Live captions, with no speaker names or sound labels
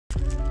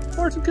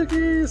Fortune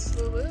cookies.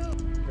 Woo woo.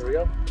 Here we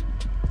go.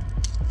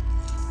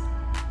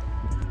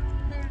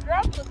 You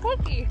dropped the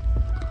cookie.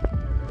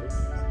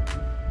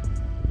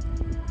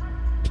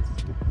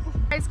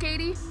 Hi, it's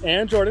Katie.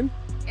 And Jordan.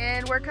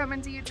 And we're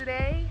coming to you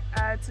today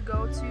to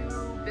go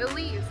to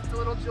Billy's. It's a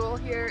little jewel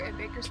here in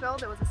Bakersfield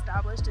that was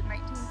established in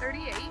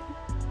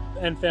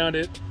 1938. And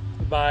founded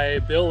by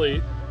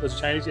Billy, this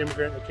Chinese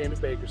immigrant that came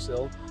to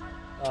Bakersfield.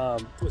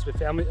 It's been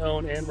family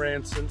owned and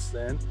ran since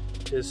then.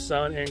 His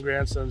son and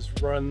grandsons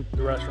run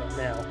the restaurant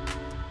now.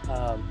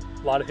 A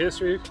lot of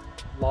history,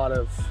 a lot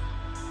of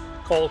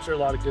culture, a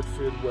lot of good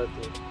food with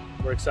it.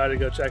 We're excited to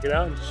go check it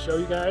out and show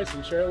you guys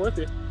and share it with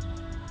you.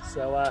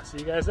 So see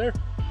you guys there.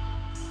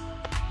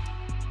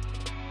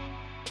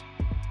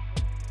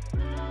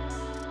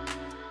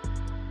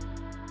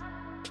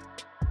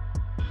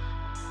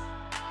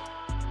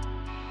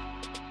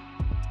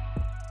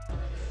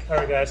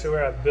 Alright guys, so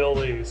we're at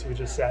Billy's. We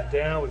just sat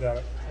down, we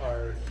got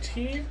our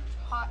tea.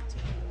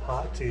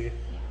 Hot tea.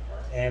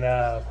 And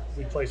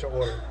we placed our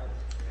order.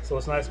 So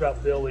what's nice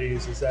about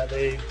Billy's is that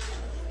they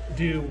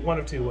do one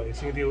of two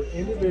ways. You can do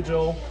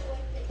individual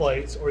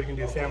plates or you can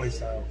do family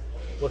style.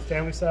 With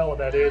family style, what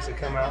that is, they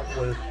come out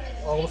with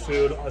all the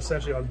food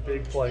essentially on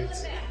big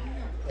plates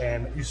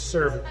and you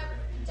serve it.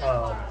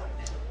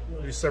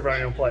 You serve it on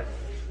your own plate.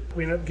 What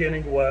we ended up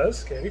getting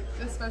was, Katie?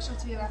 The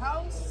specialty of the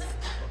house.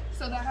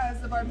 So that has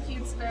the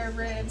barbecued spare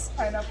ribs,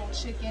 pineapple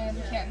chicken,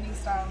 Cantonese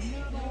style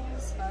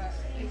noodles.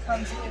 It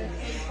comes with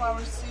egg flour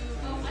soup.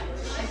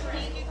 I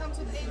think it comes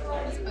with egg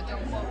rolls, but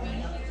don't quote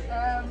me.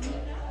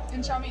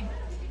 And chow mein.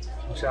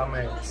 Chow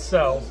mein.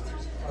 So,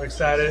 I'm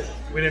excited.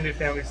 We didn't do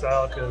family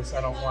style because I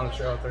don't want to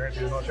share with her and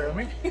she doesn't want to share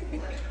with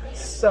me.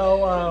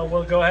 So,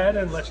 we'll go ahead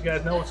and let you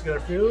guys know what's good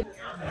our food.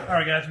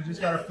 Alright guys, we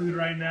just got our food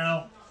right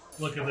now.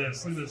 Look at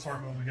this. Look at the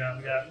assortment we got.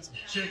 We got some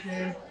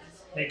chicken,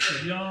 egg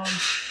foo-young.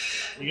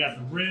 We got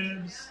the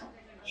ribs,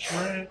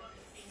 shrimp,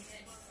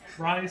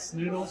 rice,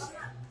 noodles.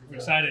 We're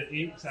excited to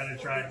eat, excited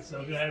to try it.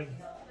 So go ahead and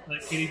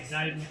let Katie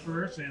dive in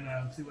first and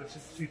see what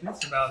she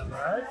thinks about it, all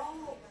right?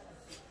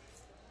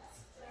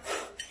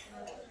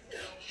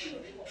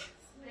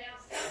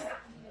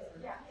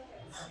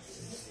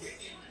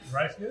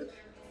 Rice good?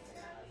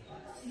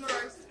 The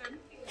rice is good.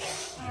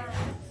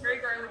 Very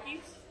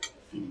garlicky.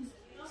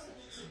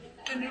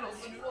 The noodles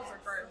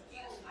are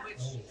garlicky,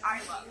 which I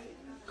love.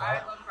 I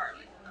love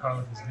garlic.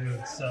 Garlic is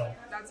good, so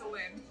that's a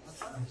win.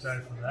 I'm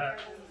excited for that.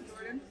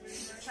 Jordan, you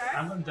wanna try?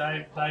 I'm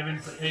gonna dive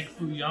into egg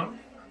foo-young.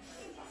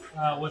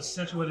 What's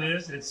essentially what it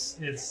is? It's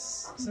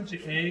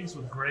essentially eggs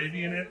with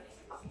gravy in it,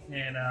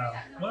 and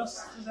what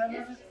else is that in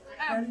it?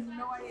 I have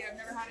no idea. I've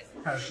never had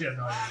it. She had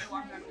no idea. Had it a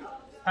long time ago.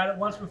 Had it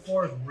once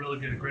before. It's really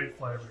good, great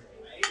flavor.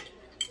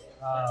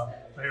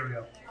 Here we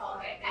go.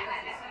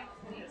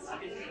 You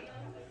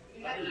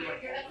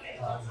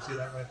see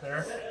that right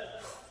there?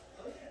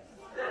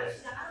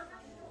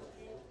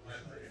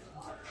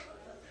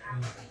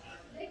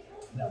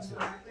 That's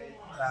good.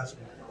 That's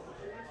good.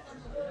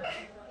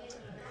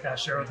 Can I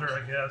share with her,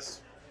 I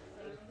guess?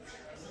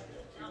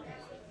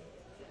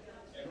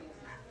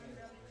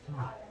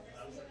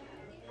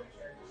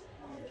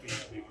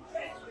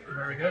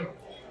 Very good.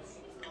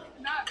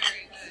 Not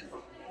very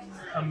good.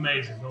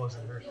 Amazing. That was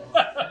her.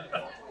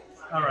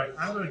 All right,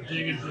 I'm going to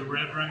dig into the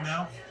rib right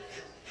now.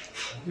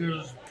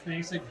 Here's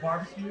basic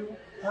barbecue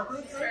pork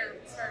ribs. Spare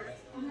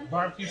ribs.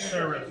 Barbecue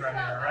spare ribs right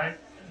here, all right?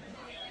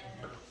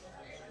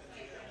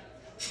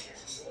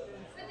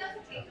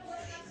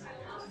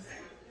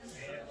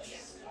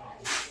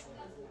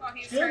 While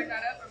he's stirring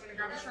that up, I'm going to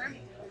grab a shrimp.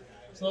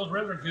 So those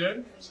ribs are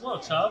good. It's a little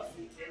tough,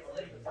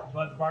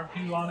 but the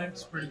barbecue on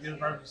it's pretty good.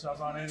 Barbecue sauce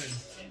on it, and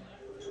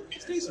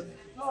it's decent.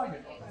 I like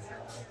it.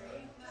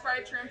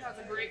 Fried shrimp has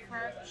a great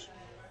crunch.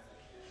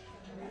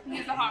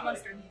 Use the hot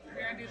mustard. If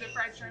you're going to do the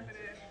fried shrimp at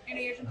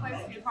any Asian place,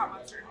 use hot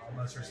mustard.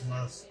 Mustard's the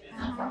most.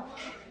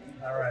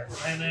 All right,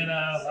 and then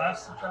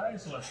last to try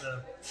is what,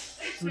 the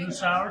sweet and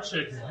sour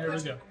chicken. Here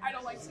we go. I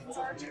don't like sweet and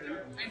sour chicken.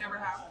 I never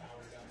have.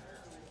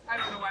 I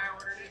don't know why I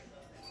ordered it.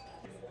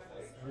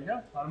 Here we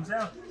go. Bottoms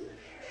down.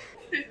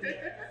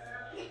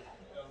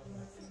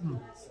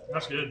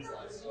 That's good.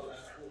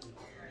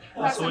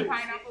 Has some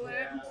pineapple in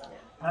it.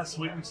 That's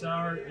sweet and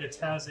sour. It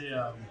has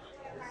a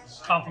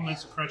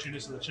complements the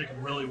crunchiness of the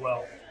chicken really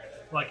well.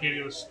 Like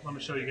Katie was, let me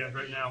show you guys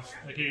right now.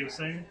 Like Katie was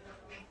saying,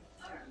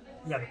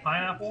 you got the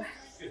pineapple,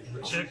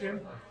 the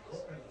chicken,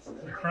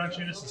 the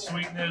crunchiness, the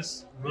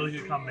sweetness, really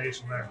good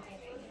combination there.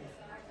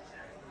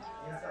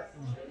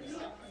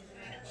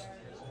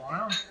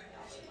 Wow.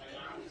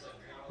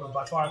 But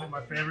by far, I think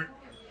my favorite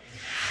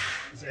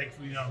is egg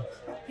foo-young.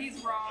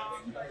 He's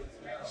wrong.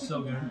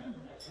 So good.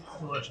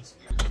 Delicious.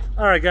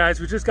 All right, guys,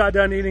 we just got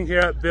done eating here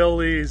at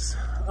Billy's.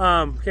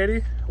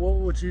 Katie, what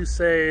would you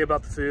say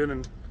about the food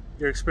and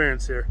your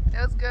experience here? It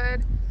was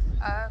good.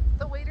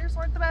 The waiters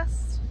weren't the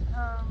best.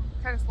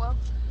 Kind of slow.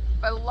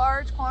 But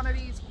large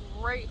quantities,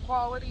 great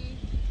quality.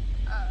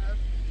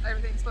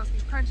 Everything supposed to be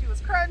crunchy was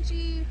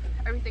crunchy.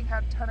 Everything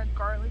had a ton of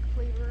garlic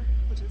flavor,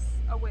 which is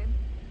a win.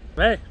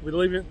 Hey, we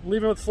leaving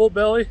with full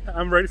belly.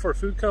 I'm ready for a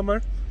food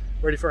coma,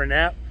 ready for a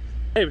nap.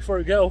 Hey, before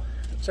we go,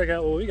 check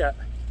out what we got.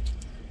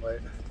 Wait.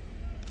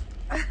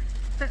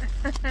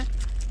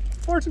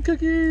 Fortune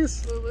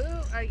cookies! Woo woo.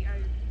 You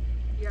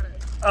got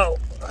it. Oh,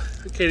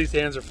 Katie's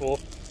hands are full.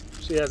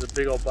 She has a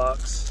big old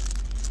box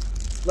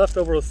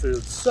leftover with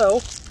food.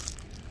 So,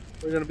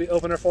 we're going to be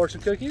opening our fortune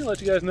cookie and let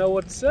you guys know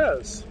what it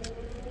says.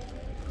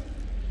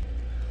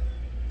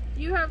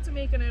 You have to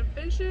make an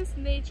ambitious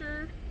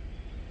nature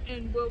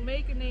and will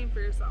make a name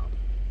for yourself.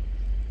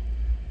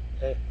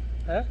 Hey,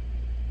 huh?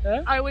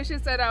 Huh? I wish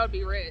it said I would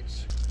be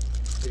rich.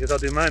 I guess I'll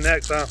do mine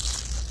next, huh?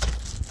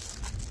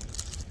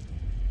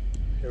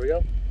 Here we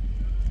go.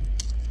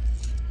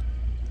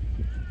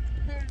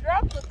 You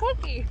dropped the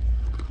cookie.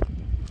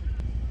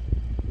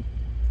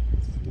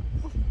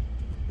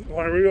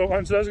 Want to read what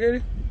mine says,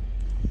 Katie?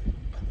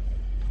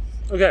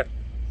 Okay.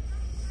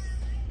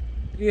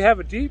 You have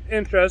a deep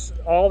interest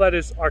in all that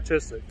is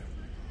artistic.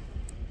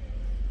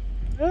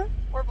 Yeah.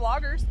 We're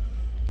vloggers.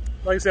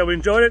 Like I said, we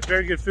enjoyed it.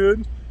 Very good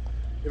food.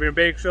 If you're in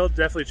Bakersfield,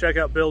 definitely check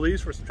out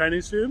Foodies for some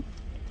Chinese food.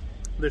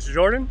 This is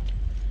Jordan.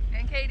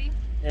 And Katie.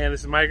 And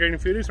this is Migrating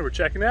Foodies, and we're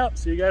checking out.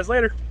 See you guys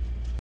later.